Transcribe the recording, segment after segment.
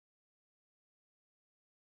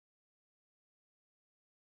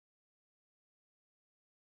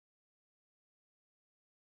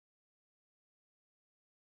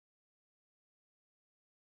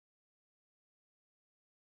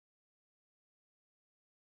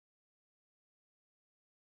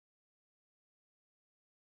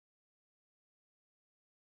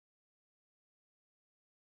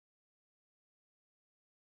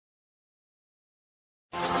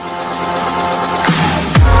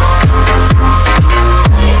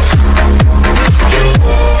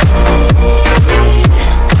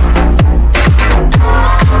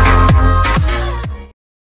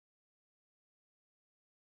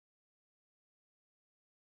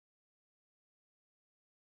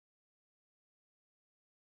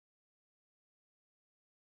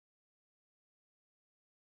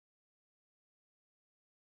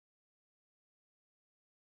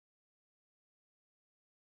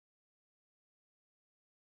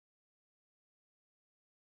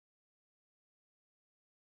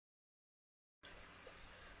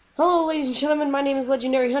Hello ladies and gentlemen, my name is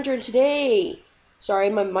Legendary Hunter, and today, sorry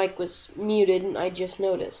my mic was muted and I just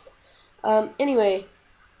noticed. Anyway,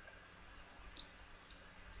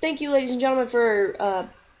 thank you ladies and gentlemen for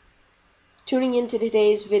tuning into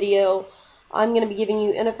today's video. I'm going to be giving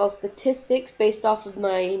you NFL statistics based off of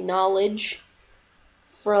my knowledge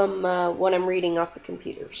from what I'm reading off the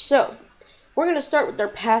computer. So, we're going to start with our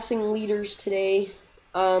passing leaders today.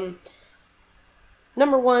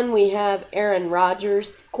 Number one, we have Aaron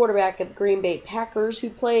Rodgers, quarterback of the Green Bay Packers, who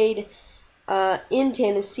played in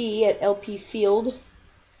Tennessee at LP Field,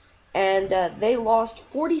 and they lost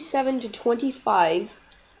 47-25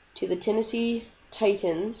 to the Tennessee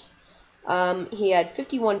Titans. He had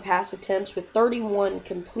 51 pass attempts with 31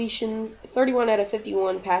 completions, 31 out of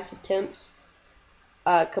 51 pass attempts,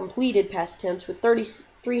 completed pass attempts with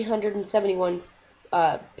 371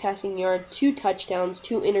 passing yards, 2 touchdowns,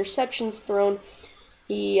 2 interceptions thrown.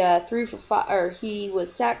 He he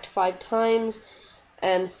was sacked 5 times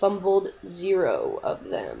and fumbled 0 of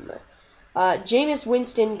them. Jameis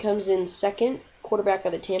Winston comes in second, quarterback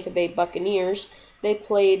of the Tampa Bay Buccaneers. They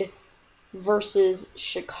played versus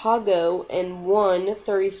Chicago and won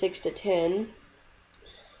 36-10.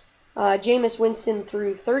 Jameis Winston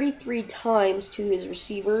threw 33 times to his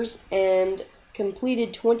receivers and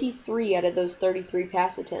completed 23 out of those 33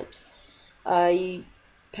 pass attempts. He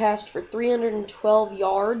passed for 312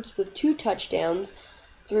 yards with 2 touchdowns,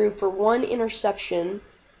 threw for 1 interception,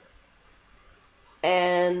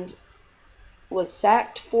 and was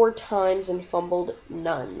sacked 4 times and fumbled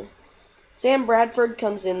none. Sam Bradford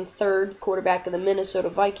comes in third, quarterback of the Minnesota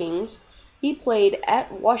Vikings. He played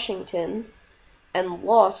at Washington and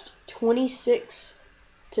lost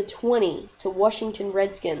 26-20 to Washington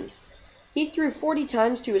Redskins. He threw 40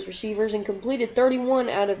 times to his receivers and completed 31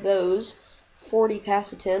 out of those 40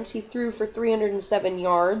 pass attempts. He threw for 307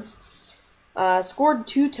 yards, scored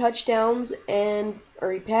 2 touchdowns,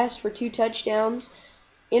 he passed for 2 touchdowns,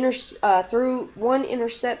 threw 1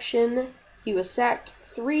 interception. He was sacked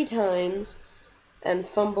 3 times and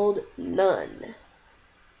fumbled none.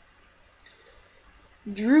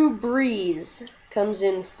 Drew Brees comes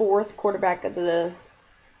in fourth, quarterback of the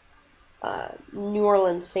New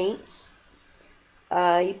Orleans Saints.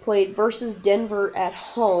 He played versus Denver at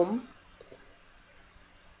home,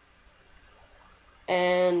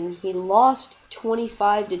 and he lost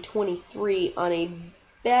 25-23 on a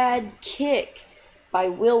bad kick by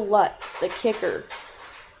Will Lutz, the kicker.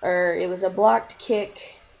 It was a blocked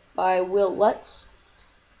kick by Will Lutz,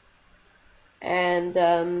 and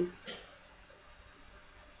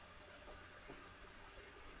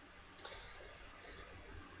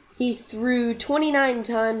he threw 29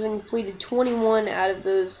 times and completed 21 out of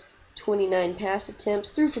those 29 pass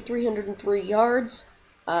attempts, threw for 303 yards,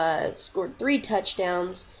 scored 3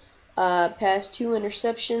 touchdowns, passed 2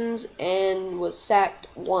 interceptions, and was sacked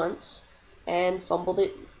once and fumbled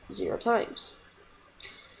it 0 times.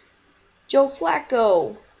 Joe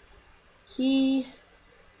Flacco, he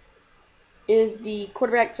is the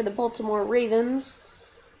quarterback for the Baltimore Ravens.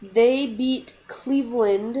 They beat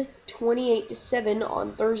Cleveland 28-7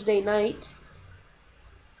 on Thursday night,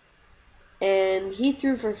 and he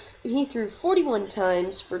threw 41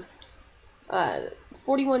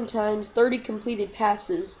 times, 30 completed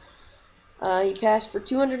passes. He passed for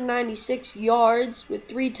 296 yards with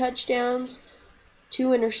 3 touchdowns, 2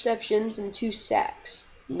 interceptions, and 2 sacks.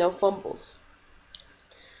 No fumbles.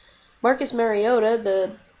 Marcus Mariota, the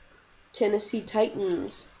Tennessee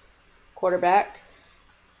Titans quarterback,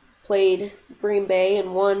 played Green Bay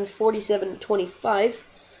and won 47-25.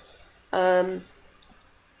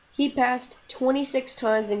 He passed 26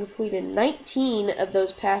 times and completed 19 of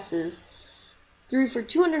those passes. Threw for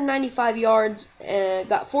 295 yards,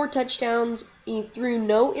 got 4 touchdowns. He threw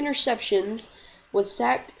no interceptions, was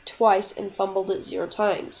sacked twice, and fumbled it 0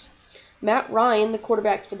 times. Matt Ryan, the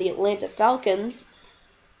quarterback for the Atlanta Falcons,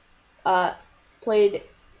 played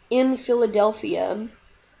in Philadelphia.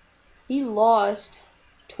 He lost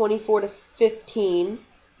 24-15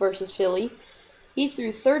 versus Philly. He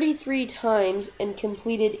threw 33 times and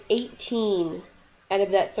completed 18 out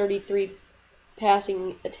of that 33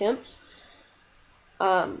 passing attempts.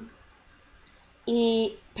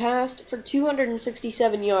 He passed for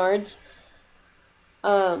 267 yards,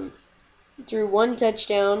 threw 1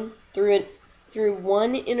 touchdown, threw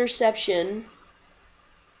 1 interception.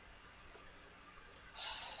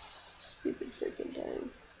 Stupid freaking time.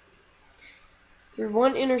 Threw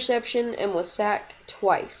 1 interception and was sacked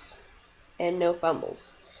twice, and no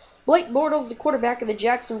fumbles. Blake Bortles, the quarterback of the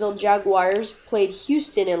Jacksonville Jaguars, played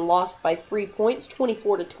Houston and lost by 3 points,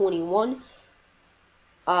 24-21.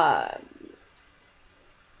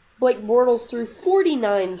 Blake Bortles threw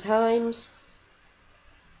 49 times.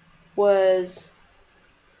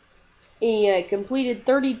 He completed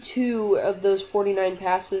 32 of those 49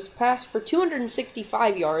 passes, passed for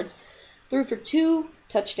 265 yards, threw for 2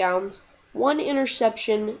 touchdowns, 1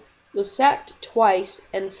 interception, was sacked twice,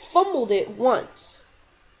 and fumbled it once.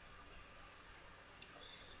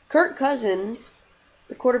 Kirk Cousins,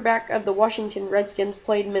 the quarterback of the Washington Redskins,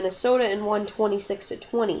 played Minnesota and won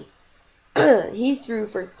 26-20. He threw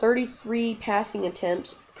for 33 passing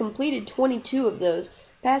attempts, completed 22 of those,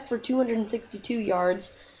 passed for 262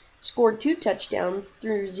 yards, scored 2 touchdowns,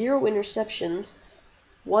 threw 0 interceptions,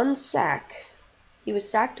 1 sack. He was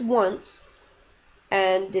sacked once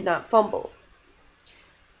and did not fumble.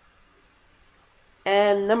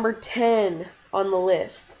 And number 10 on the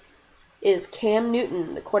list is Cam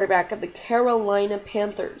Newton, the quarterback of the Carolina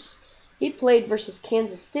Panthers. He played versus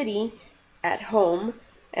Kansas City at home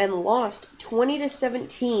and lost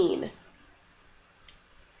 20-17.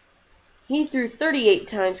 He threw 38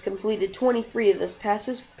 times, completed 23 of those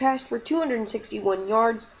passes, passed for 261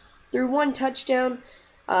 yards, threw 1 touchdown,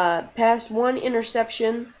 passed 1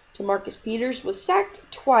 interception to Marcus Peters, was sacked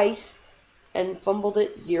twice, and fumbled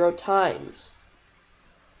it 0 times.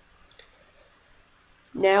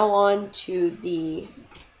 Now on to the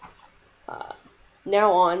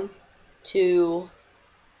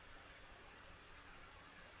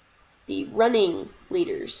running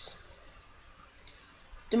leaders.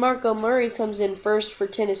 DeMarco Murray comes in first for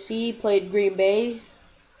Tennessee, played Green Bay,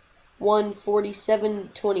 won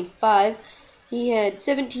 47-25. He had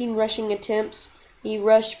 17 rushing attempts. He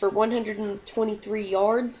rushed for 123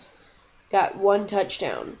 yards, got 1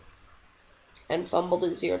 touchdown, and fumbled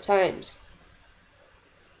it 0 times.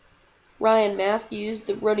 Ryan Matthews,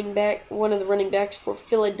 one of the running backs for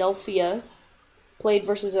Philadelphia, played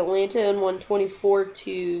versus Atlanta and won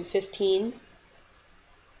 24-15.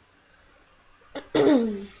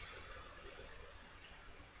 Give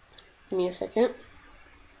me a second.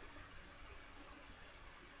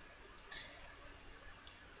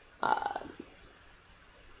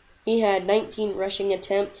 He had 19 rushing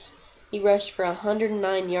attempts. He rushed for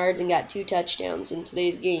 109 yards and got 2 touchdowns in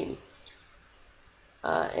today's game.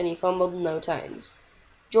 And he fumbled no times.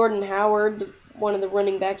 Jordan Howard, one of the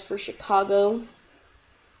running backs for Chicago,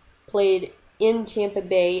 played in Tampa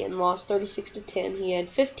Bay and lost 36-10. He had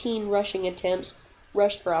 15 rushing attempts,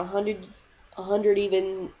 rushed for 100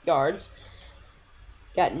 even yards,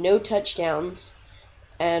 got no touchdowns,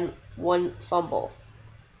 and 1 fumble.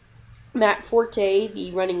 Matt Forte,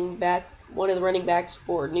 one of the running backs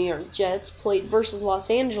for New York Jets, played versus Los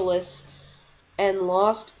Angeles and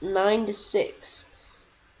lost 9-6.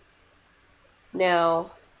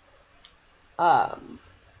 Now,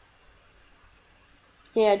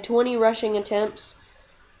 he had 20 rushing attempts.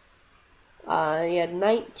 He had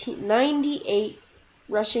 98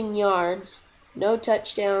 rushing yards, no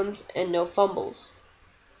touchdowns, and no fumbles.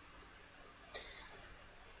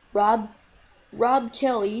 Rob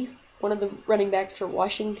Kelly, one of the running backs for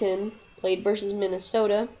Washington, played versus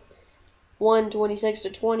Minnesota, won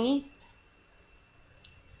 26-20,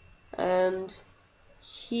 and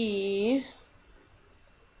he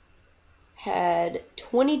had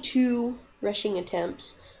 22 rushing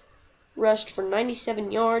attempts, rushed for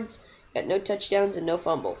 97 yards, got no touchdowns and no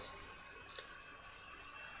fumbles.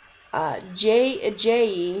 Jay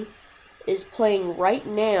Ajayi is playing right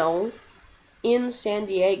now in San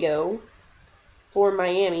Diego for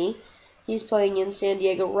Miami. He's playing in San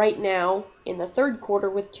Diego right now in the 3rd quarter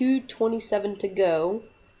with 2:27 to go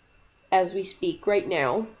as we speak right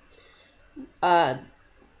now.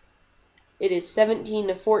 It is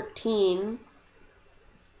 17-14.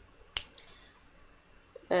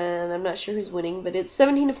 And I'm not sure who's winning, but it's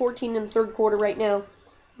 17-14 in the 3rd quarter right now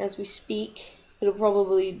as we speak. It'll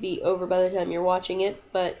probably be over by the time you're watching it.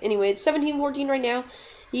 But anyway, it's 17-14 right now.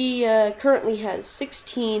 He currently has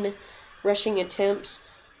 16 rushing attempts.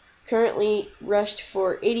 Currently rushed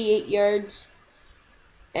for 88 yards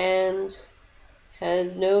and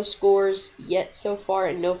has no scores yet so far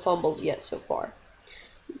and no fumbles yet so far.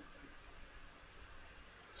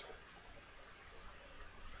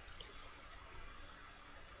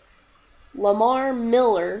 Lamar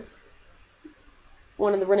Miller,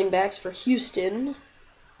 one of the running backs for Houston,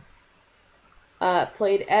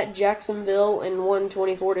 played at Jacksonville and won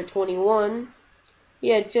 24-21. He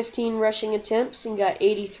had 15 rushing attempts and got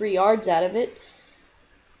 83 yards out of it.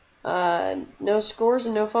 No scores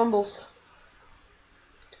and no fumbles.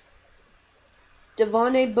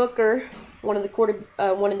 Devontae Booker, one of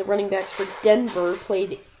the running backs for Denver,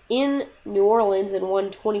 played in New Orleans and won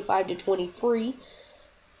 25-23.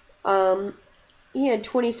 He had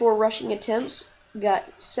 24 rushing attempts, got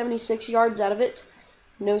 76 yards out of it,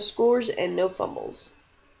 no scores and no fumbles.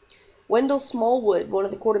 Wendell Smallwood, one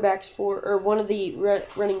of the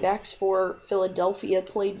running backs for Philadelphia,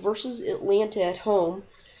 played versus Atlanta at home,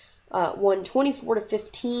 won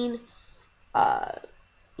 24-15.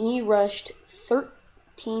 He rushed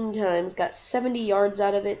 13 times, got 70 yards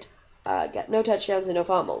out of it, got no touchdowns and no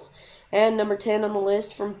fumbles. And number 10 on the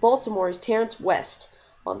list from Baltimore is Terrence West.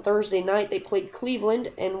 On Thursday night, they played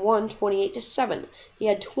Cleveland and won 28-7. He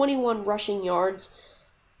had 21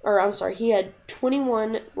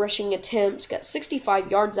 rushing attempts, got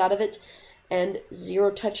 65 yards out of it, and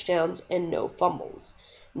 0 touchdowns and no fumbles.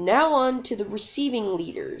 Now on to the receiving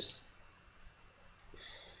leaders.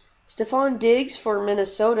 Stephon Diggs for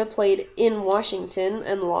Minnesota played in Washington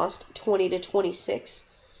and lost 20-26.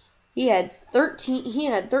 He had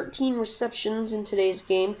 13 receptions in today's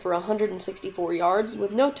game for 164 yards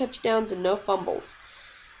with no touchdowns and no fumbles.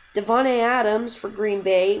 Devontae Adams for Green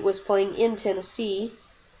Bay was playing in Tennessee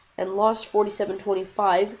and lost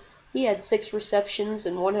 47-25. He had 6 receptions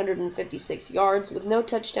and 156 yards with no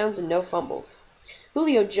touchdowns and no fumbles.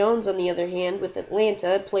 Julio Jones, on the other hand, with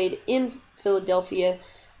Atlanta, played in Philadelphia,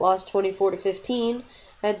 lost 24-15,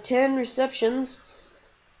 had 10 receptions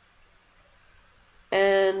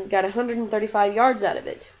and got 135 yards out of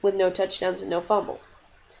it, with no touchdowns and no fumbles.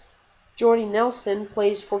 Jordy Nelson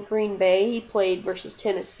plays for Green Bay. He played versus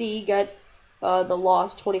Tennessee, got the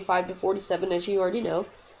loss 25-47, as you already know.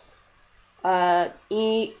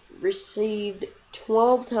 He received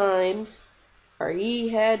 12 times,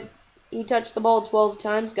 he touched the ball 12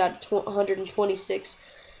 times, got 126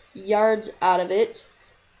 yards out of it,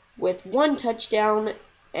 with 1 touchdown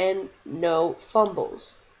and no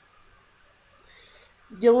fumbles.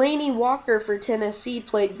 Delanie Walker for Tennessee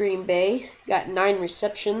played Green Bay, got 9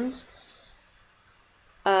 receptions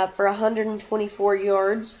for 124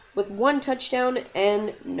 yards with 1 touchdown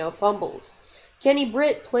and no fumbles. Kenny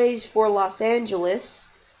Britt plays for Los Angeles,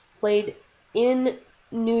 played in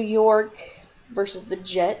New York versus the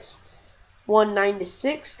Jets, won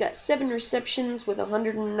 9-6, got 7 receptions with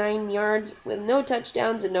 109 yards with no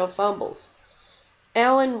touchdowns and no fumbles.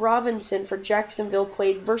 Allen Robinson for Jacksonville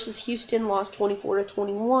played versus Houston, lost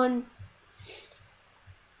 24-21,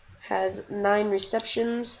 has 9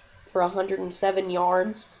 receptions for 107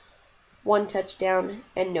 yards, 1 touchdown,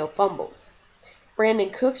 and no fumbles. Brandon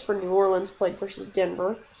Cooks for New Orleans played versus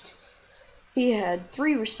Denver. He had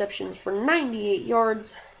 3 receptions for 98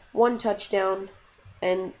 yards, 1 touchdown,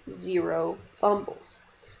 and 0 fumbles.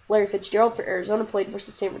 Larry Fitzgerald for Arizona played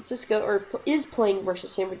versus San Francisco, or is playing versus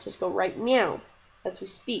San Francisco right now as we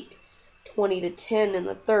speak, 20-10 in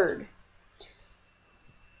the third.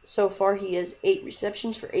 So far, he has 8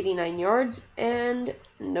 receptions for 89 yards and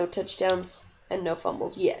no touchdowns and no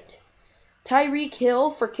fumbles yet. Tyreek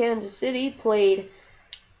Hill for Kansas City played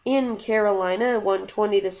in Carolina, won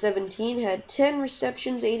 20-17, had 10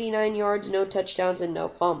 receptions, 89 yards, no touchdowns, and no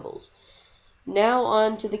fumbles. Now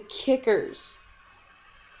on to the kickers.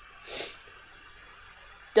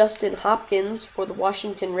 Dustin Hopkins for the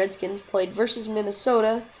Washington Redskins played versus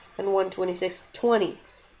Minnesota and won 26-20.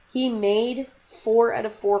 He made 4 out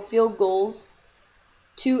of 4 field goals,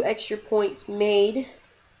 2 extra points made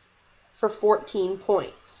for 14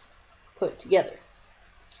 points put together.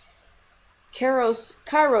 Cairo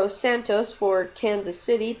Santos for Kansas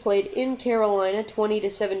City played in Carolina,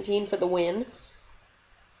 20-17 for the win.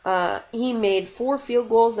 He made 4 field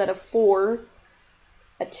goals out of 4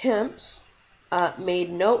 attempts, made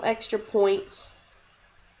no extra points,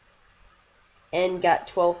 and got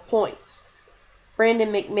 12 points.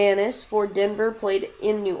 Brandon McManus for Denver played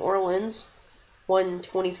in New Orleans, won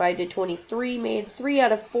 25-23, made 3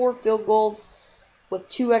 out of 4 field goals with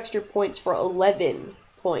 2 extra points for 11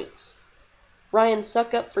 points. Ryan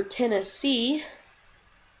Suckup for Tennessee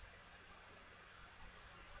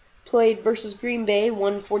played versus Green Bay,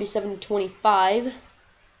 won 47-25.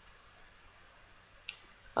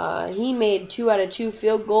 He made 2 out of 2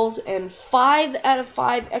 field goals and 5 out of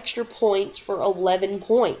 5 extra points for 11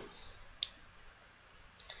 points.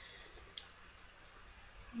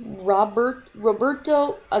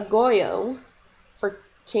 Roberto Agoyo for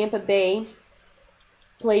Tampa Bay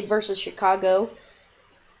played versus Chicago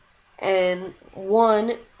and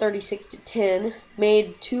won 36-10.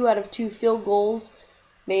 Made 2 out of 2 field goals.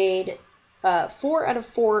 Made 4 out of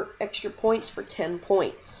 4 extra points for 10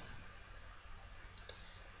 points.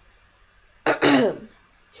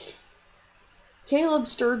 Caleb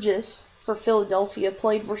Sturgis for Philadelphia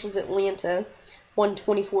played versus Atlanta, won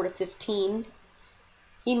 24-15.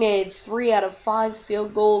 He made 3 out of 5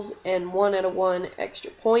 field goals and 1 out of 1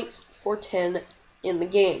 extra points for 10 in the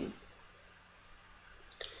game.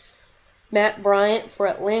 Matt Bryant for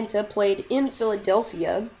Atlanta played in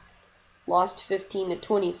Philadelphia, lost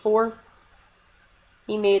 15-24.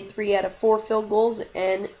 He made 3 out of 4 field goals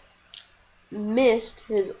and missed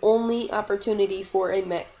his only opportunity for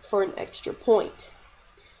an extra point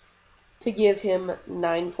to give him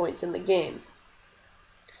 9 points in the game.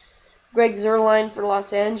 Greg Zuerlein for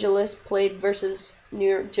Los Angeles played versus New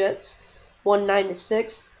York Jets, won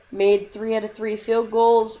 9-6, made 3 out of 3 field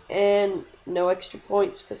goals and no extra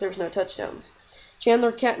points because there was no touchdowns.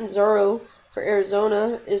 Chandler Catanzaro for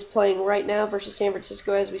Arizona is playing right now versus San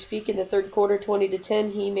Francisco as we speak in the third quarter,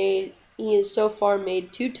 20-10. He has so far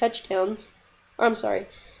made 2 touchdowns.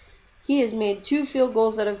 He has made 2 field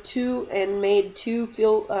goals out of 2 and made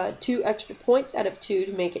 2 extra points out of 2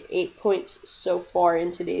 to make it 8 points so far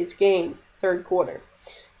in today's game, third quarter.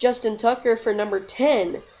 Justin Tucker for number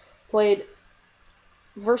 10 played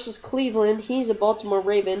versus Cleveland. He's a Baltimore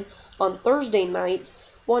Raven on Thursday night,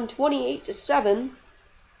 won 28-7.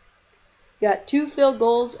 Got 2 field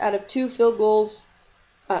goals out of 2 field goals,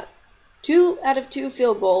 2 out of 2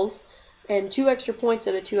 field goals, and 2 extra points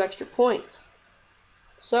out of 2 extra points.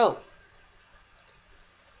 So,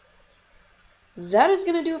 that is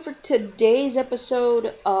going to do it for today's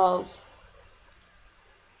episode of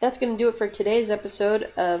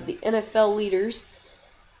the NFL Leaders.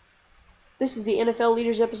 This is the NFL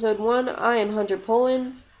Leaders episode 1. I am Hunter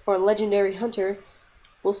Pullen, or Legendary Hunter.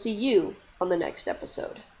 We'll see you on the next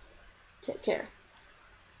episode. Take care.